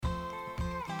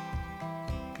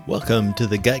Welcome to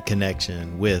The Gut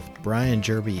Connection with Brian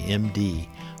Jerby, MD,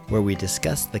 where we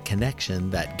discuss the connection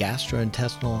that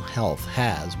gastrointestinal health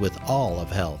has with all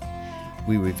of health.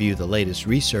 We review the latest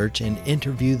research and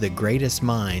interview the greatest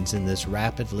minds in this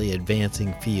rapidly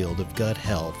advancing field of gut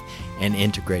health and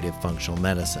integrative functional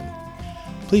medicine.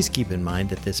 Please keep in mind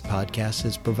that this podcast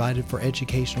is provided for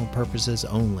educational purposes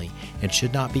only and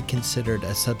should not be considered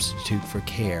a substitute for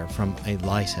care from a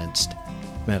licensed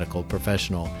medical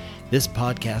professional. This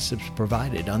podcast is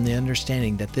provided on the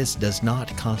understanding that this does not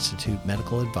constitute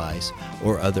medical advice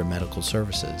or other medical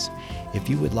services. If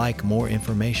you would like more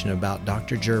information about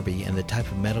Dr. Jerby and the type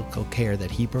of medical care that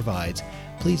he provides,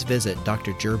 please visit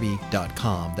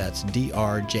drjerby.com. That's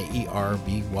drjerby.com.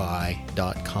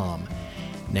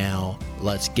 Now,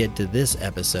 let's get to this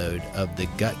episode of The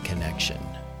Gut Connection.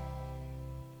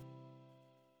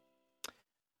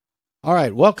 All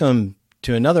right, welcome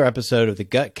to another episode of the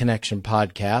Gut Connection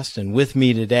podcast. And with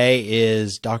me today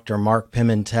is Dr. Mark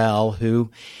Pimentel, who,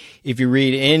 if you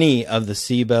read any of the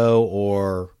SIBO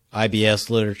or IBS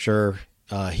literature,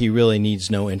 he really needs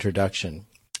no introduction.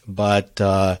 But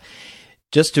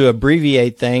just to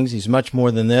abbreviate things, he's much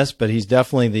more than this, but he's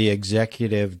definitely the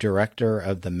executive director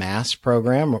of the MASS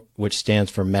program, which stands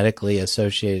for Medically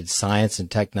Associated Science and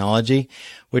Technology,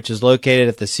 which is located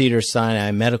at the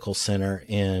Cedars-Sinai Medical Center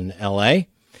in LA.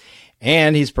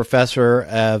 And he's professor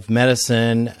of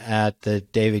medicine at the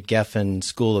David Geffen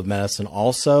School of Medicine,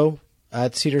 also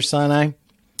at Cedars-Sinai.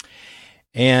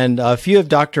 And a few of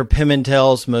Dr.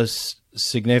 Pimentel's most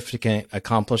significant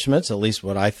accomplishments, at least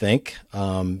what I think,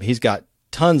 he's got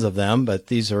tons of them, but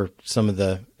these are some of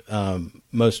the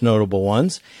most notable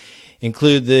ones,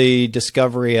 include the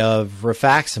discovery of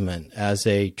rifaximin as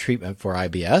a treatment for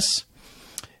IBS.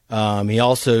 He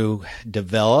also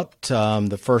developed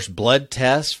the first blood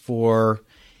test for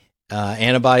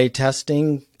antibody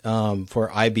testing for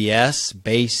IBS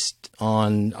based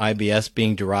on IBS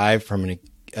being derived from an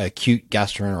acute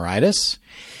gastroenteritis.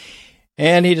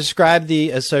 And he described the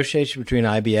association between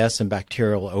IBS and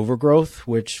bacterial overgrowth,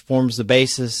 which forms the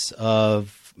basis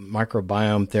of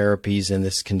microbiome therapies in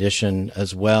this condition,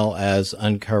 as well as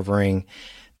uncovering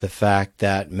the fact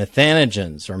that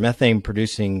methanogens or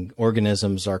methane-producing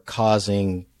organisms are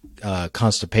causing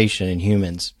constipation in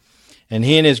humans. And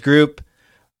he and his group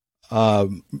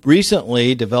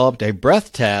recently developed a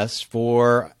breath test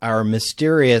for our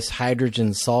mysterious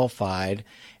hydrogen sulfide,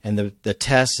 and the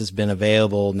test has been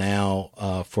available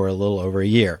now for a little over a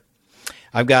year.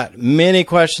 I've got many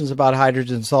questions about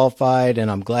hydrogen sulfide, and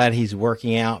I'm glad he's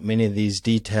working out many of these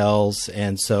details.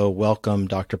 And so welcome,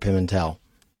 Dr. Pimentel.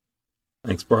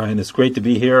 Thanks, Brian. It's great to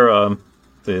be here.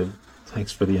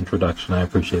 Thanks for the introduction. I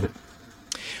appreciate it.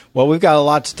 Well, we've got a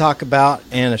lot to talk about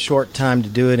and a short time to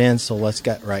do it in, so let's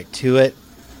get right to it.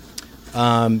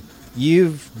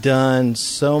 You've done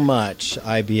so much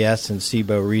IBS and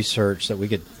SIBO research that we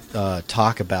could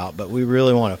talk about, but we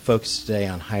really want to focus today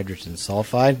on hydrogen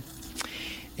sulfide.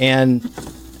 And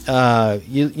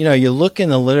you look in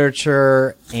the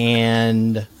literature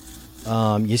and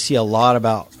you see a lot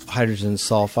about hydrogen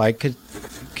sulfide.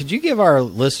 Could you give our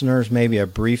listeners maybe a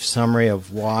brief summary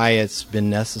of why it's been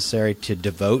necessary to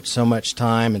devote so much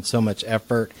time and so much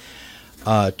effort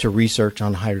to research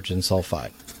on hydrogen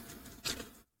sulfide?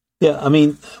 Yeah, I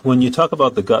mean, when you talk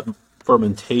about the gut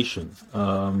fermentation,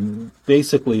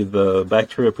 basically the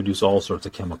bacteria produce all sorts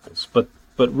of chemicals, but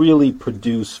really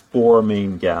produce four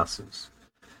main gases.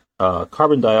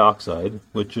 Carbon dioxide,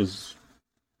 which is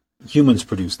humans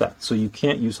produce that. So you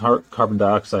can't use carbon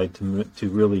dioxide to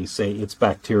really say it's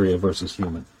bacteria versus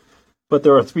human. But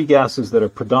there are three gases that are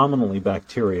predominantly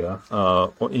bacteria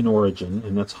in origin,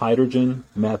 and that's hydrogen,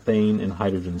 methane, and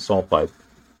hydrogen sulfide.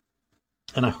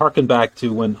 And I hearken back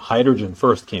to when hydrogen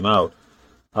first came out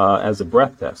as a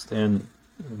breath test. And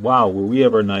wow, were we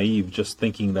ever naive just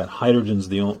thinking that hydrogen is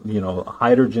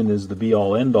the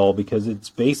be-all, end-all, because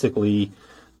it's basically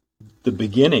the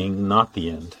beginning, not the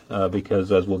end,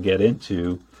 because as we'll get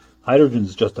into, hydrogen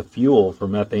is just a fuel for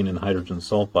methane and hydrogen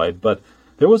sulfide. But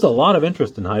there was a lot of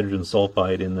interest in hydrogen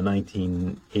sulfide in the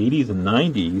 1980s and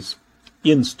 90s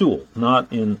in stool,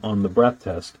 not on the breath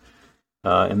test.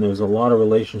 And there's a lot of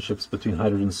relationships between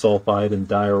hydrogen sulfide and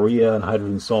diarrhea and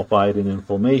hydrogen sulfide and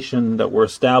inflammation that were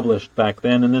established back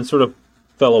then and then sort of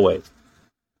fell away.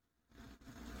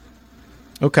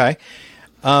 Okay.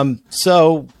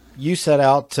 So you set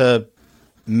out to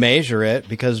measure it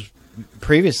because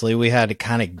previously we had to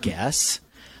kind of guess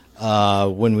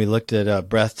when we looked at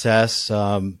breath tests,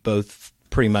 both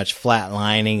pretty much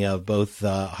flatlining of both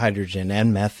hydrogen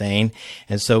and methane.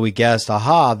 And so we guessed,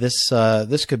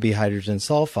 this could be hydrogen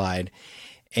sulfide.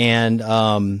 And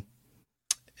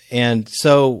And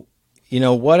so,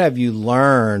 what have you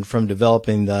learned from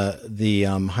developing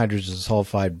the hydrogen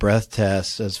sulfide breath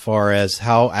test as far as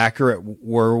how accurate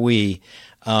were we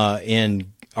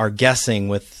in our guessing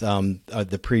with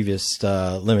the previous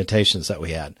limitations that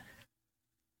we had?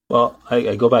 Well,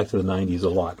 I go back to the 90s a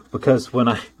lot because when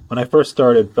I first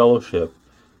started fellowship,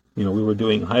 we were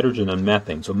doing hydrogen and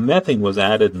methane. So methane was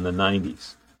added in the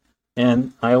 90s.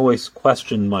 And I always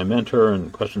questioned my mentor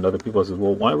and questioned other people. I said,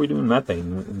 well, why are we doing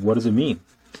methane? What does it mean?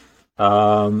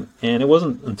 And it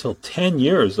wasn't until 10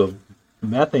 years of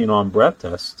methane on breath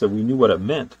tests that we knew what it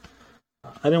meant.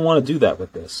 I didn't want to do that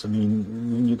with this. I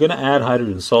mean, when you're going to add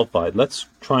hydrogen sulfide, let's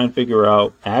try and figure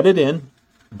out, add it in,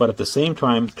 but at the same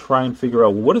time, try and figure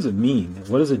out, well, what does it mean?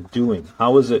 What is it doing?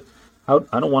 How is it?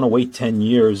 I don't want to wait 10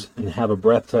 years and have a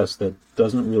breath test that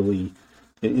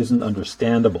isn't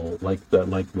understandable like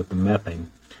with the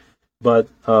methane. But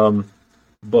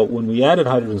when we added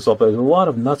hydrogen sulfide, there's a lot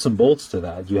of nuts and bolts to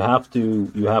that. You have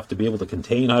to be able to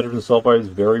contain hydrogen sulfide. It's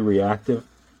very reactive.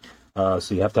 So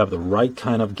you have to have the right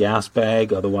kind of gas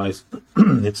bag. Otherwise,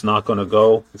 it's not going to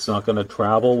go. It's not going to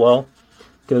travel well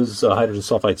because hydrogen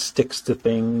sulfide sticks to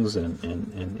things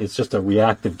and it's just a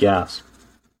reactive gas.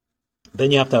 Then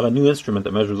you have to have a new instrument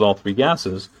that measures all three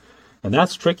gases. And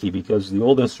that's tricky because the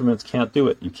old instruments can't do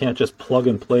it. You can't just plug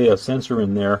and play a sensor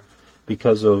in there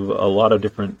because of a lot of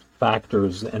different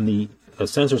factors. And the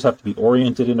sensors have to be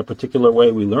oriented in a particular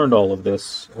way. We learned all of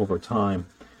this over time.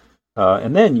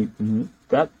 And then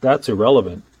that's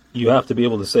irrelevant. You have to be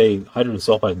able to say hydrogen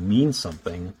sulfide means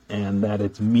something and that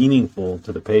it's meaningful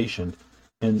to the patient.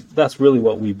 And that's really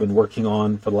what we've been working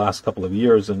on for the last couple of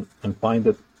years and find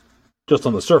that just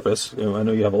on the surface, I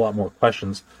know you have a lot more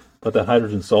questions, but that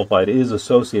hydrogen sulfide is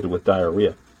associated with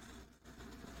diarrhea.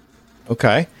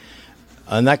 Okay.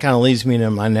 And that kind of leads me to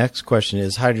my next question.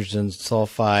 Is hydrogen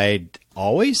sulfide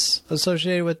always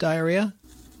associated with diarrhea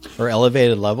or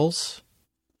elevated levels?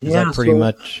 Is that pretty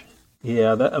much?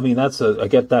 Yeah, I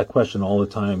get that question all the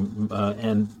time.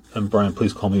 And Brian,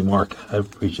 please call me Mark. I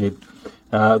appreciate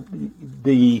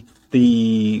the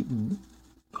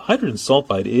hydrogen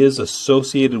sulfide is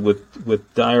associated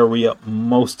with diarrhea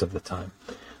most of the time.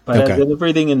 But as in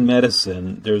everything in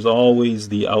medicine, there's always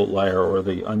the outlier or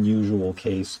the unusual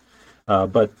case.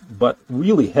 But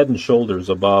really head and shoulders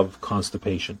above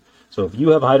constipation. So if you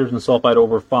have hydrogen sulfide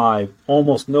over 5,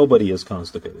 almost nobody is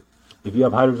constipated. If you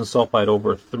have hydrogen sulfide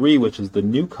over 3, which is the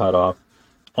new cutoff,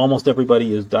 almost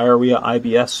everybody is diarrhea,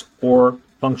 IBS, or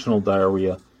functional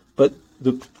diarrhea. But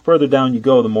the further down you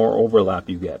go, the more overlap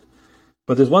you get.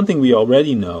 But there's one thing we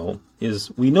already know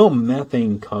is we know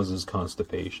methane causes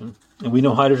constipation, and we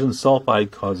know hydrogen sulfide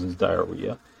causes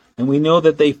diarrhea, and we know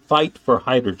that they fight for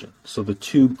hydrogen. So the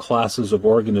two classes of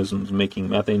organisms making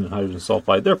methane and hydrogen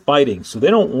sulfide, they're fighting, so they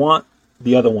don't want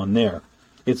the other one there.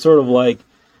 It's sort of like,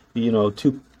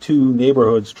 two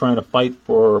neighborhoods trying to fight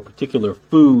for a particular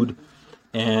food,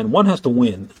 and one has to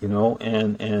win,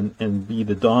 and be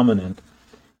the dominant.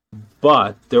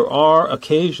 But there are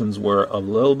occasions where a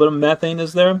little bit of methane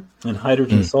is there and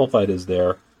hydrogen sulfide is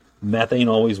there. Methane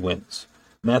always wins.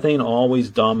 Methane always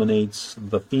dominates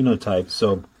the phenotype.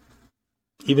 So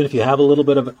even if you have a little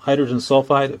bit of hydrogen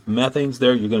sulfide, if methane's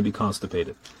there, you're going to be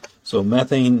constipated. So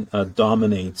methane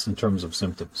dominates in terms of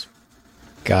symptoms.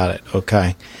 Got it.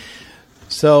 Okay.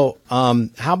 So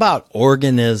how about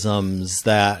organisms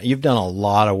that you've done a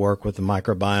lot of work with the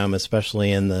microbiome,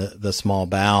 especially in the small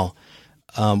bowel?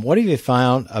 What have you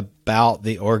found about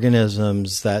the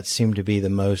organisms that seem to be the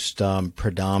most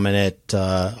predominant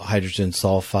hydrogen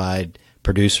sulfide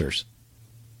producers?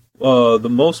 The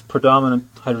most predominant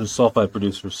hydrogen sulfide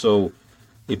producers. So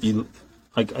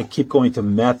I keep going to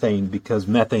methane because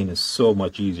methane is so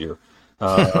much easier.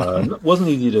 It wasn't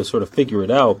easy to sort of figure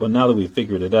it out, but now that we've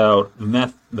figured it out,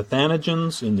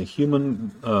 methanogens in the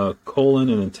human colon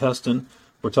and intestine,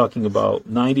 we're talking about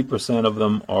 90% of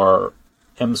them are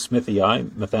M. smithii,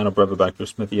 Methanobrevibacter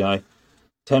smithii.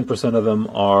 10% of them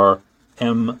are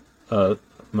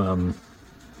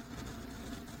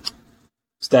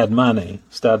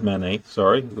Stadmanae,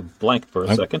 sorry, blanked for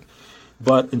a second.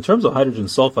 But in terms of hydrogen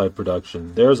sulfide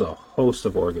production, there's a host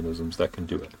of organisms that can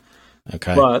do it.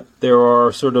 Okay. But there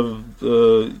are sort of,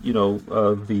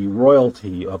 the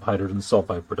royalty of hydrogen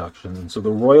sulfide production. And so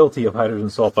the royalty of hydrogen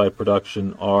sulfide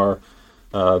production are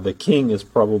the king is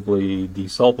probably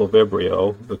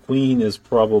Desulfovibrio. The queen is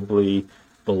probably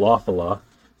Bilophila,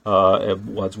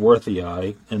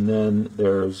 Wadsworthii. And then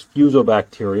there's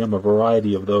Fusobacterium, a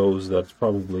variety of those. That's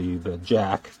probably the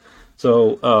jack.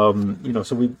 So,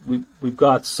 we've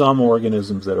got some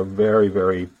organisms that are very,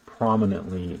 very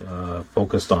prominently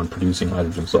focused on producing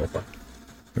hydrogen sulfide.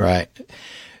 Right.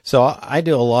 So I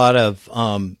do a lot of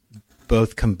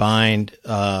both combined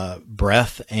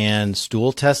breath and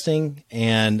stool testing.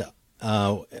 And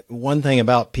one thing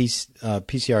about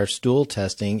PCR stool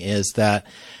testing is that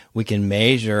we can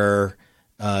measure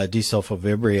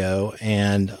desulfovibrio,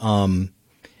 and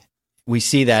we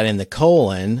see that in the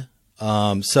colon.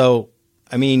 So,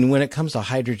 I mean, when it comes to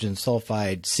hydrogen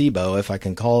sulfide SIBO, if I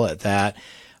can call it that,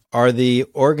 are the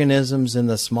organisms in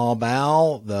the small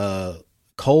bowel, the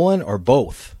colon, or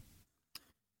both?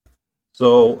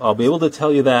 So I'll be able to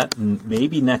tell you that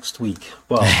maybe next week.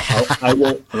 Well, I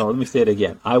won't. No, let me say it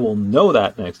again. I will know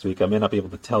that next week. I may not be able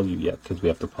to tell you yet because we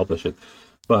have to publish it.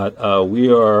 But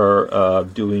we are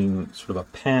doing sort of a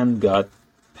pan-gut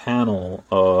panel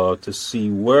to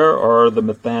see where are the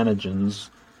methanogens.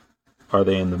 Are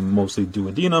they in the mostly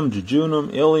duodenum,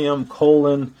 jejunum, ileum,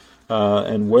 colon,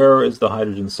 and where is the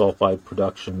hydrogen sulfide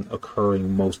production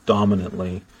occurring most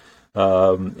dominantly?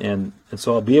 And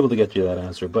so I'll be able to get you that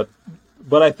answer.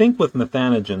 But I think with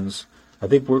methanogens, I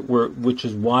think which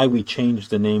is why we changed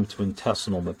the name to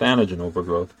intestinal methanogen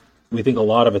overgrowth. We think a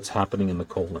lot of it's happening in the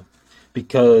colon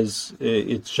because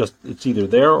it's either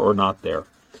there or not there.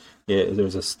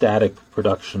 There's a static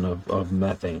production of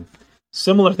methane.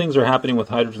 Similar things are happening with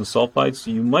hydrogen sulfide,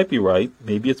 so you might be right.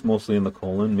 Maybe it's mostly in the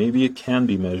colon. Maybe it can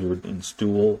be measured in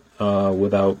stool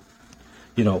without,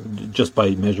 just by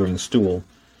measuring stool.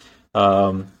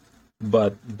 But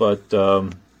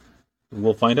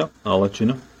we'll find out. I'll let you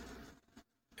know.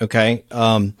 Okay.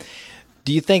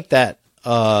 Do you think that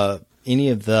any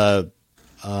of the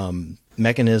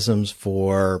mechanisms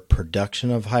for production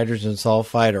of hydrogen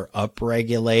sulfide are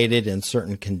upregulated in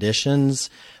certain conditions,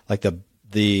 like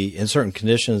in certain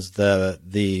conditions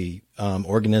the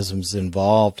organisms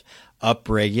involved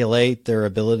upregulate their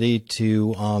ability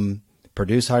to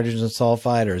produce hydrogen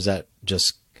sulfide, or is that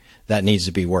just that needs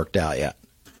to be worked out yet?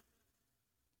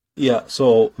 Yeah,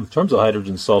 so in terms of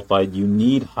hydrogen sulfide, you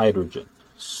need hydrogen.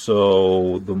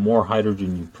 So the more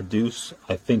hydrogen you produce,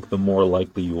 I think the more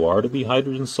likely you are to be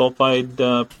hydrogen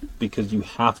sulfide because you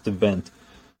have to vent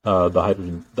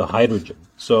the hydrogen.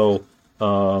 So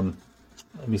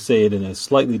let me say it in a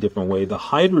slightly different way. The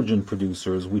hydrogen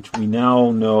producers, which we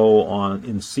now know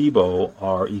in SIBO,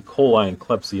 are E. coli and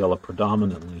Klebsiella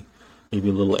predominantly, maybe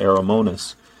a little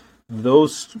Aeromonas.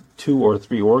 Those 2 or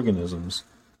 3 organisms,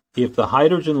 if the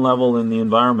hydrogen level in the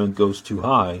environment goes too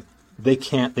high,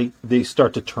 they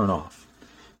start to turn off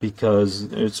because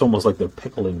it's almost like they're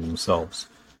pickling themselves.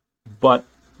 But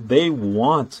they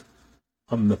want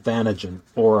a methanogen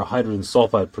or a hydrogen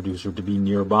sulfide producer to be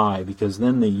nearby because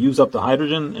then they use up the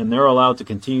hydrogen and they're allowed to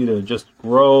continue to just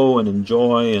grow and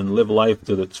enjoy and live life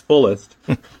to its fullest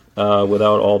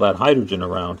without all that hydrogen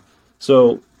around.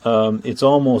 So it's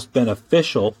almost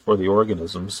beneficial for the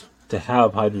organisms to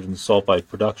have hydrogen sulfide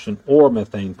production or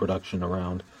methane production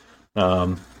around,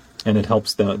 and it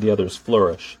helps the others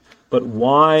flourish. But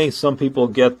why some people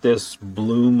get this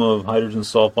bloom of hydrogen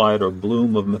sulfide or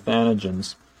bloom of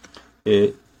methanogens,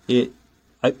 it's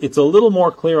a little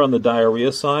more clear on the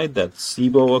diarrhea side that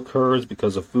SIBO occurs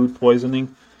because of food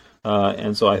poisoning,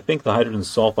 and so I think the hydrogen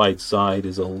sulfide side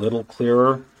is a little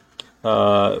clearer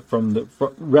from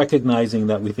recognizing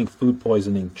that we think food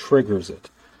poisoning triggers it.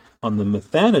 On the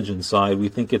methanogen side, we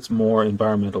think it's more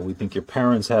environmental. We think your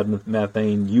parents had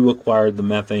methane, you acquired the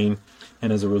methane,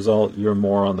 and as a result, you're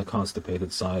more on the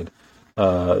constipated side.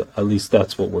 At least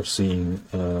that's what we're seeing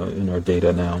in our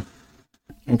data now.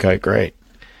 Okay, great.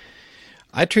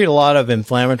 I treat a lot of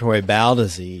inflammatory bowel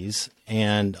disease,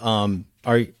 and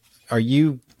are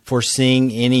you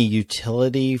foreseeing any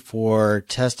utility for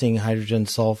testing hydrogen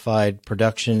sulfide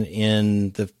production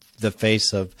in the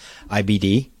face of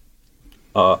IBD?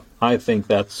 I think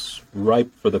that's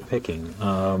ripe for the picking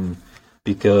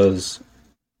because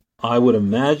I would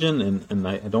imagine, and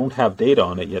I don't have data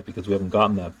on it yet because we haven't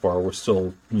gotten that far. We're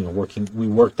still, working. We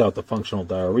worked out the functional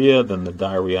diarrhea, then the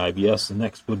diarrhea IBS. The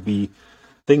next would be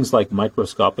things like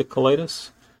microscopic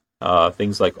colitis,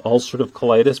 things like ulcerative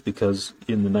colitis, because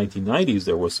in the 1990s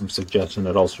there was some suggestion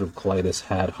that ulcerative colitis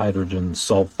had hydrogen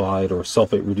sulfide or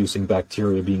sulfate-reducing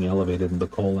bacteria being elevated in the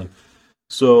colon.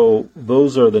 So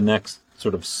those are the next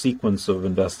sort of sequence of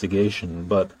investigation,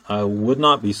 but I would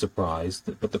not be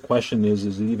surprised. But the question is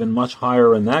it even much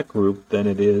higher in that group than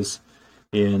it is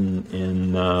in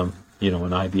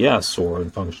IBS or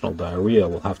in functional diarrhea?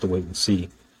 We'll have to wait and see.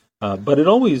 But it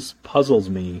always puzzles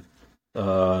me,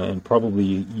 and probably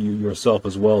you yourself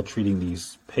as well, treating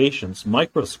these patients.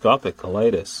 Microscopic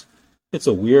colitis, it's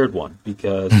a weird one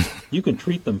because you can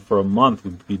treat them for a month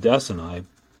with budesonide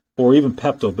or even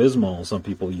Pepto-Bismol, some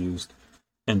people used,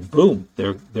 and boom,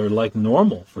 they're like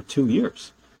normal for 2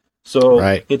 years. So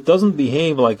Right. it doesn't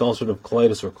behave like ulcerative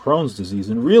colitis or Crohn's disease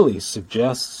and really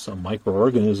suggests a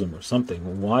microorganism or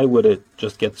something. Why would it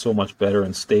just get so much better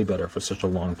and stay better for such a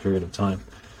long period of time?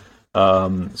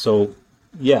 So,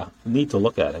 yeah, need to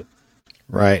look at it.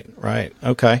 Right.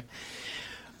 Okay.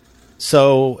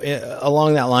 So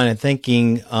along that line of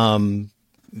thinking,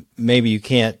 maybe you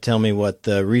can't tell me what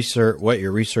your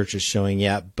research is showing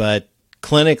yet, but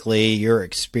clinically, your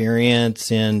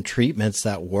experience in treatments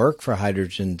that work for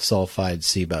hydrogen sulfide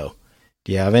SIBO.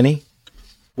 Do you have any?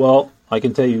 Well, I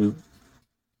can tell you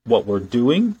what we're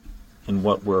doing and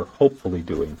what we're hopefully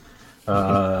doing.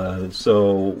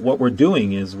 So what we're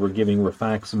doing is we're giving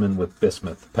rifaximin with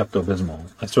bismuth,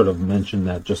 Pepto-Bismol. I sort of mentioned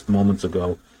that just moments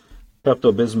ago.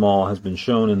 Pepto-Bismol has been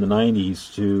shown in the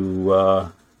 90s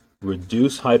to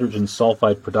reduce hydrogen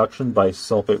sulfide production by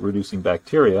sulfate-reducing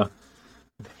bacteria,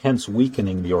 hence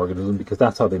weakening the organism because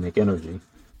that's how they make energy.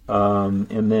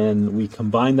 And then we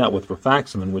combine that with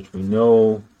rifaximin, which we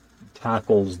know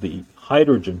tackles the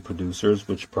hydrogen producers,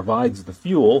 which provides the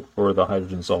fuel for the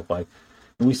hydrogen sulfide.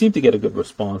 And we seem to get a good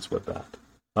response with that.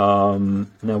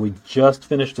 Now, we just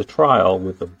finished a trial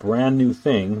with a brand new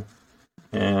thing,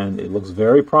 and it looks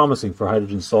very promising for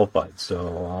hydrogen sulfide.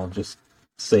 So I'll just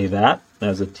say that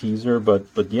as a teaser. But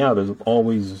yeah,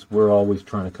 we're always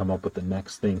trying to come up with the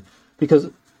next thing, because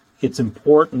it's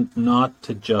important not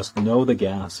to just know the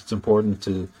gas. It's important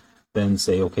to then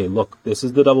say, okay, look, this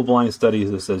is the double-blind study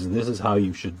that says this is how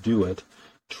you should do it.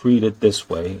 Treat it this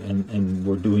way, and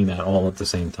we're doing that all at the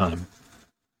same time.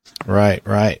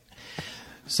 Right.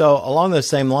 So along those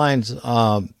same lines,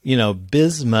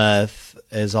 bismuth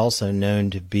is also known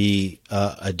to be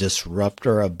a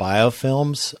disruptor of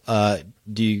biofilms.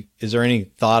 Is there any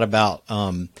thought about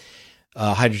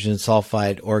hydrogen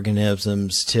sulfide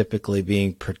organisms typically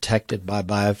being protected by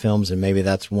biofilms, and maybe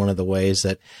that's one of the ways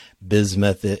that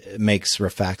bismuth makes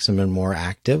rifaximin more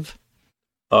active?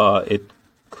 It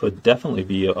could definitely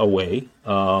be a way.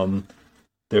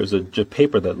 There's a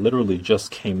paper that literally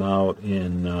just came out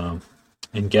in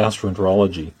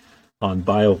gastroenterology on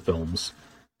biofilms,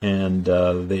 and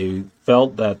they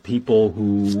felt that people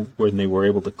who, when they were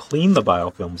able to clean the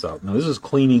biofilms out, now this is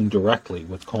cleaning directly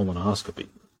with colonoscopy,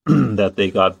 that they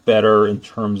got better in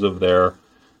terms of their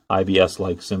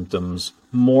IBS-like symptoms,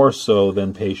 more so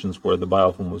than patients where the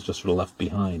biofilm was just sort of left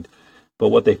behind. But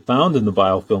what they found in the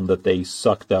biofilm that they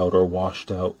sucked out or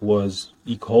washed out was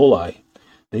E. coli.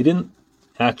 They didn't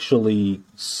actually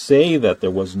say that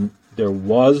there was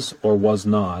or was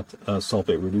not a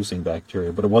sulfate-reducing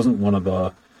bacteria, but it wasn't one of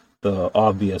the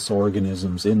obvious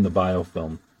organisms in the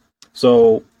biofilm.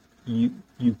 So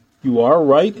you are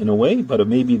right in a way, but it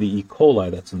may be the E. coli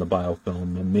that's in the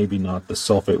biofilm and maybe not the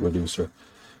sulfate reducer.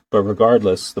 But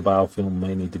regardless, the biofilm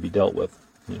may need to be dealt with.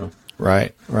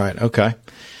 Right. Okay.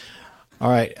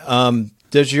 All right.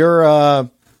 Does your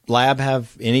lab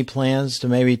have any plans to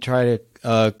maybe try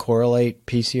to correlate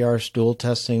PCR stool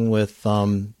testing with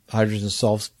hydrogen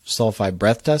sulfide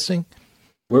breath testing?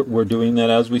 We're doing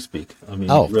that as we speak.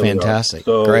 Really fantastic!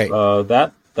 So, great.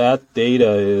 That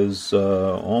data is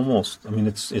almost.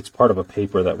 It's part of a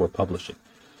paper that we're publishing.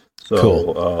 So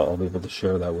cool. I'll be able to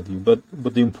share that with you. But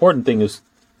the important thing is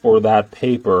for that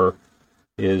paper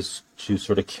is to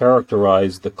sort of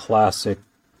characterize the classic.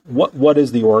 What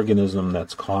is the organism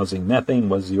that's causing methane?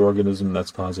 What is the organism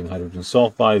that's causing hydrogen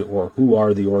sulfide? Or who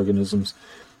are the organisms?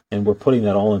 And we're putting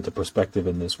that all into perspective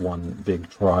in this one big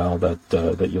trial that's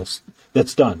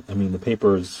done. The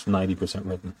paper is 90%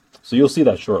 written, so you'll see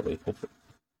that shortly, hopefully.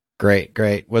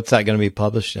 Great. What's that going to be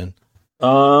published in?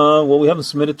 Well, we haven't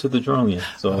submitted to the journal yet,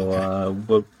 so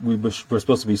but we're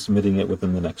supposed to be submitting it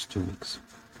within the next 2 weeks.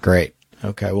 Great.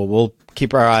 Okay. Well, we'll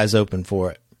keep our eyes open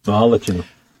for it. So I'll let you know.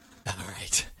 All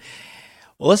right.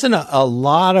 Well, listen, a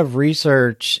lot of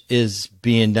research is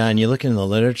being done. You look in the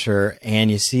literature and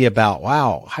you see about,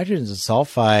 wow, hydrogen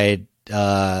sulfide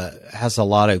has a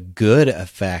lot of good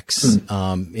effects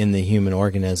in the human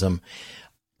organism.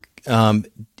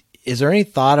 Is there any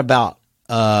thought about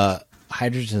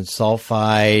hydrogen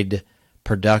sulfide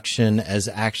production as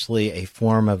actually a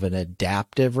form of an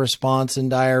adaptive response in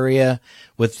diarrhea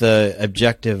with the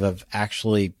objective of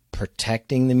actually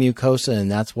protecting the mucosa,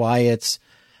 and that's why it's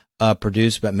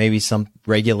produced, but maybe some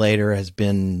regulator has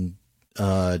been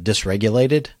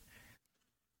dysregulated?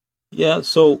 Yeah,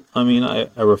 so, I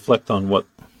reflect on what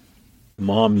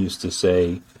Mom used to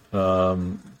say.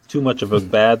 Too much of a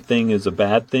bad thing is a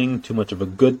bad thing. Too much of a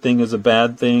good thing is a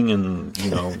bad thing. And,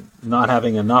 not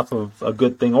having enough of a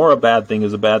good thing or a bad thing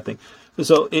is a bad thing.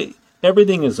 So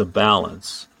everything is a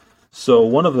balance. So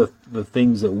one of the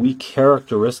things that we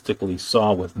characteristically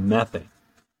saw with methane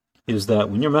is that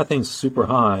when your methane's super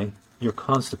high, you're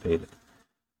constipated.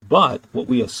 But what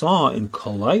we saw in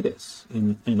colitis,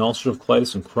 in ulcerative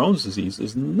colitis and Crohn's disease,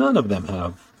 is none of them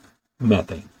have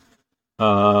methane.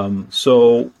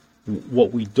 So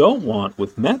what we don't want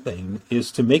with methane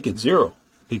is to make it zero,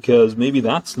 because maybe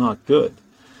that's not good.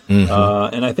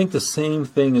 And I think the same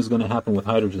thing is going to happen with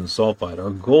hydrogen sulfide.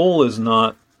 Our goal is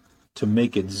not to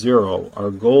make it zero. Our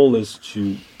goal is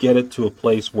to get it to a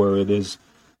place where it is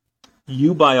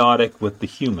eubiotic with the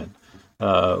human,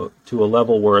 to a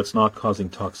level where it's not causing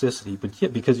toxicity. But yeah,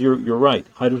 because you're right,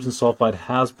 hydrogen sulfide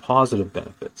has positive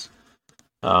benefits.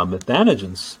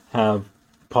 Methanogens have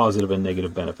positive and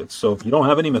negative benefits. So if you don't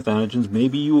have any methanogens,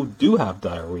 maybe you do have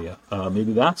diarrhea.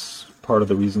 Maybe that's part of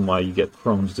the reason why you get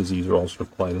Crohn's disease or ulcerative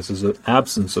colitis, is the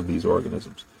absence of these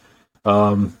organisms.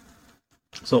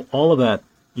 So all of that,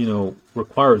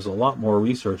 requires a lot more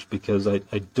research, because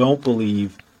I don't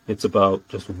believe it's about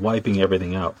just wiping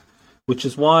everything out. Which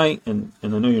is why, and I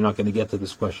know you're not going to get to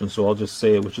this question, so I'll just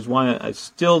say it, which is why I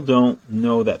still don't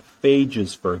know that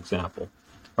phages, for example,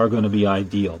 are going to be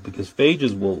ideal, because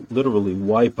phages will literally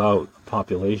wipe out a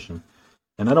population,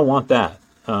 and I don't want that.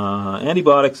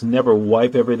 Antibiotics never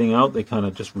wipe everything out. They kind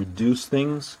of just reduce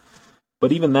things,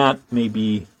 but even that may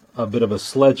be a bit of a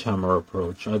sledgehammer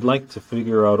approach. I'd like to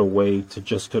figure out a way to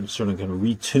just sort of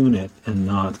retune it and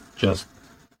not just,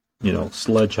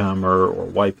 sledgehammer or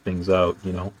wipe things out,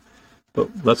 but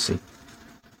let's see.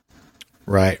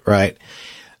 Right.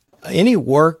 Any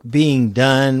work being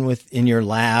done in your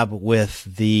lab with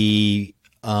the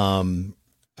rifamycin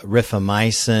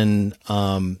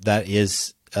that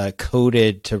is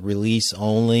coded to release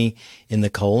only in the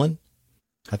colon?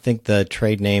 I think the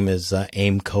trade name is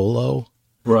Aimcolo.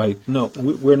 Right. No,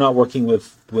 we're not working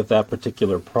with that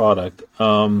particular product.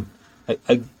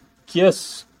 I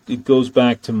guess it goes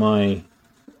back to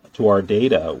our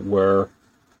data where,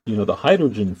 the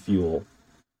hydrogen fuel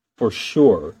for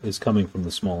sure is coming from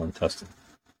the small intestine.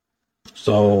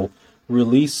 So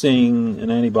releasing an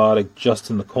antibiotic just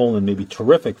in the colon may be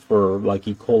terrific for like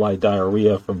E. coli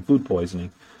diarrhea from food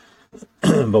poisoning,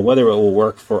 but whether it will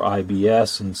work for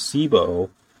IBS and SIBO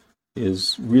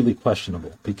is really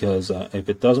questionable, because if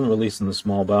it doesn't release in the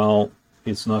small bowel,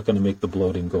 it's not going to make the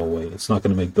bloating go away. It's not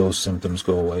going to make those symptoms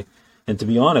go away. And to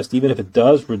be honest, even if it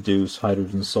does reduce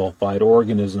hydrogen sulfide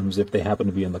organisms, if they happen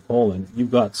to be in the colon, you've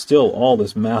got still all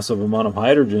this massive amount of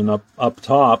hydrogen up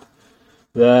top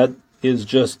that is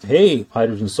just, hey,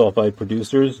 hydrogen sulfide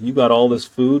producers, you got all this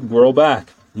food, grow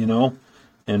back,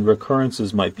 and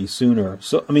recurrences might be sooner.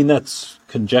 So, that's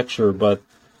conjecture, but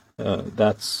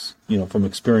that's, from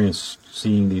experience,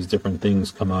 seeing these different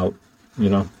things come out,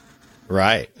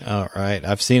 Right. All right.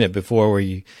 I've seen it before where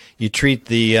you treat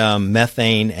the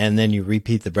methane and then you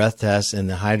repeat the breath test and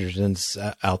the hydrogen's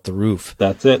out the roof.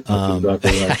 That's it. That's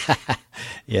exactly right.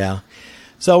 Yeah.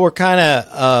 So we're kind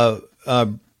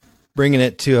of bringing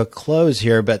it to a close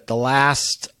here, but the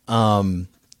last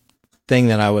thing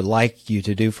that I would like you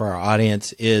to do for our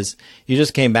audience is, you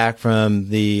just came back from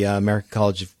the American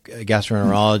College of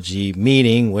Gastroenterology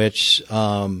meeting, which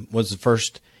was the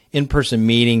first in-person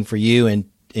meeting for you in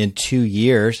 2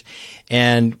 years.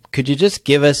 And could you just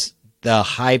give us the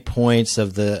high points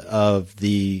of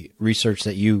the research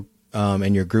that you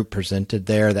and your group presented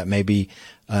there that may be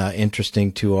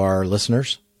interesting to our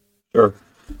listeners? Sure.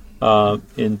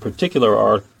 In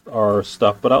particular, our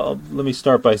stuff, but let me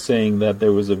start by saying that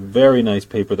there was a very nice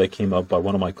paper that came out by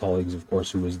one of my colleagues, of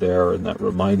course, who was there, and that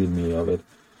reminded me of it,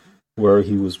 where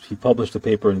he published a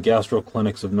paper in Gastro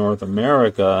Clinics of North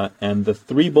America, and the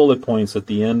 3 bullet points at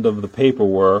the end of the paper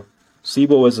were: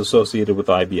 SIBO is associated with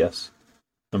IBS.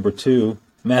 Number 2,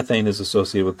 methane is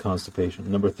associated with constipation.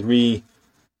 Number 3,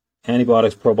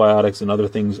 antibiotics, probiotics, and other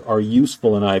things are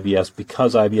useful in IBS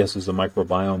because IBS is a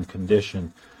microbiome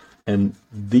condition. And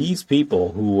these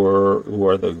people who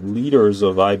are the leaders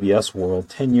of IBS world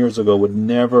 10 years ago would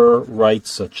never write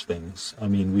such things.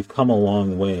 We've come a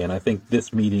long way, and I think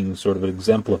this meeting sort of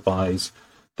exemplifies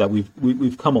that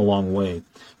we've come a long way.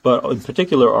 But in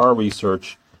particular, our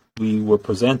research, we were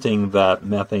presenting that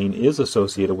methane is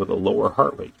associated with a lower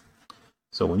heart rate.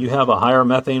 So when you have a higher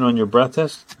methane on your breath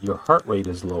test, your heart rate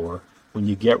is lower. When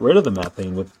you get rid of the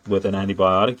methane with an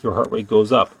antibiotic, your heart rate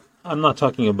goes up. I'm not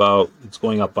talking about it's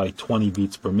going up by 20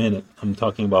 beats per minute. I'm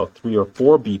talking about 3 or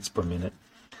 4 beats per minute.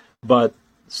 But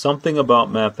something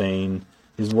about methane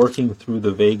is working through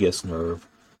the vagus nerve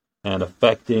and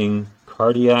affecting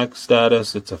cardiac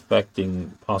status. It's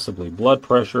affecting possibly blood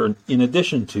pressure, in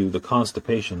addition to the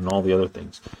constipation and all the other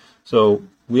things. So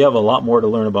we have a lot more to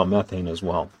learn about methane as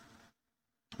well.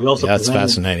 That's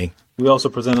fascinating. We also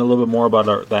presented a little bit more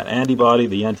about that antibody,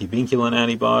 the antivinculin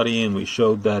antibody, and we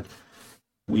showed that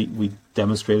we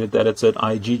demonstrated that it's an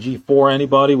IgG4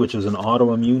 antibody, which is an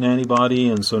autoimmune antibody,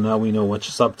 and so now we know which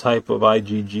subtype of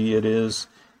IgG it is.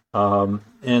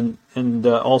 And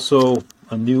also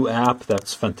a new app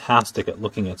that's fantastic at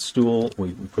looking at stool.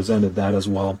 We presented that as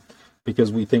well,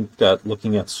 because we think that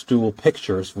looking at stool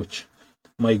pictures, which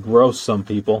might gross some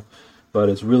people, but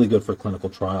it's really good for clinical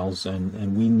trials,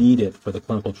 and we need it for the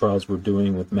clinical trials we're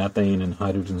doing with methane and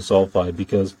hydrogen sulfide,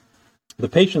 because the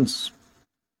patients,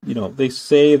 they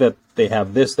say that they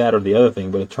have this, that, or the other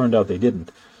thing, but it turned out they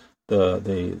didn't.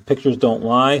 The pictures don't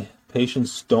lie.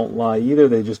 Patients don't lie either.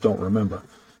 They just don't remember.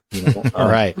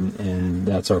 Right. And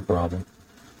that's our problem.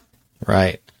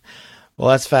 Right. Well,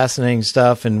 that's fascinating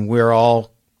stuff, and we're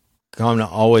all kind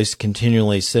of always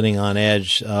continually sitting on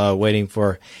edge, waiting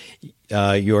for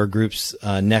your group's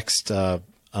next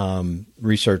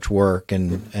research work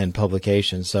and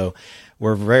publication. So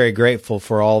we're very grateful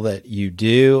for all that you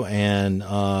do, and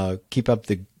keep up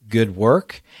the good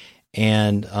work.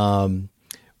 And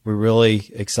we're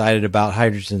really excited about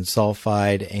hydrogen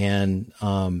sulfide and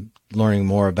learning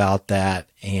more about that.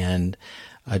 And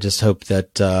I just hope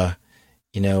that,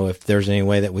 if there's any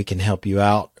way that we can help you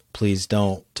out, please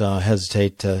don't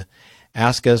hesitate to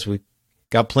ask us. We've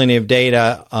got plenty of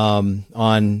data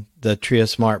on the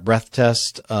TriaSmart breath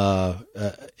test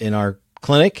in our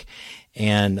clinic,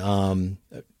 and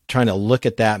trying to look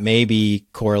at that, maybe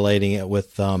correlating it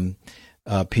with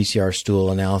PCR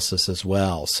stool analysis as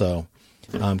well. So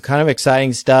kind of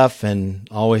exciting stuff, and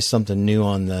always something new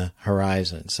on the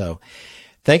horizon. So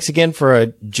thanks again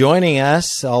for joining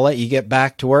us. I'll let you get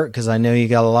back to work because I know you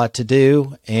got a lot to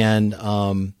do, and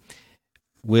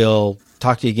we'll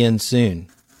talk to you again soon.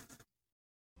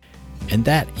 And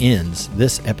that ends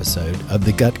this episode of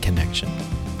The Gut Connection.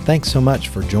 Thanks so much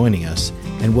for joining us,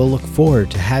 and we'll look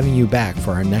forward to having you back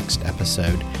for our next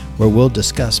episode, where we'll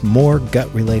discuss more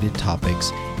gut-related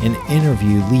topics and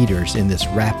interview leaders in this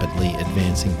rapidly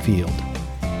advancing field.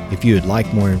 If you would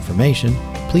like more information,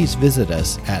 please visit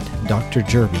us at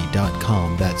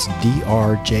drjerby.com. That's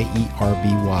drjerby.com.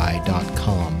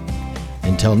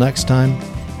 Until next time,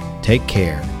 take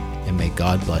care, and may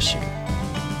God bless you.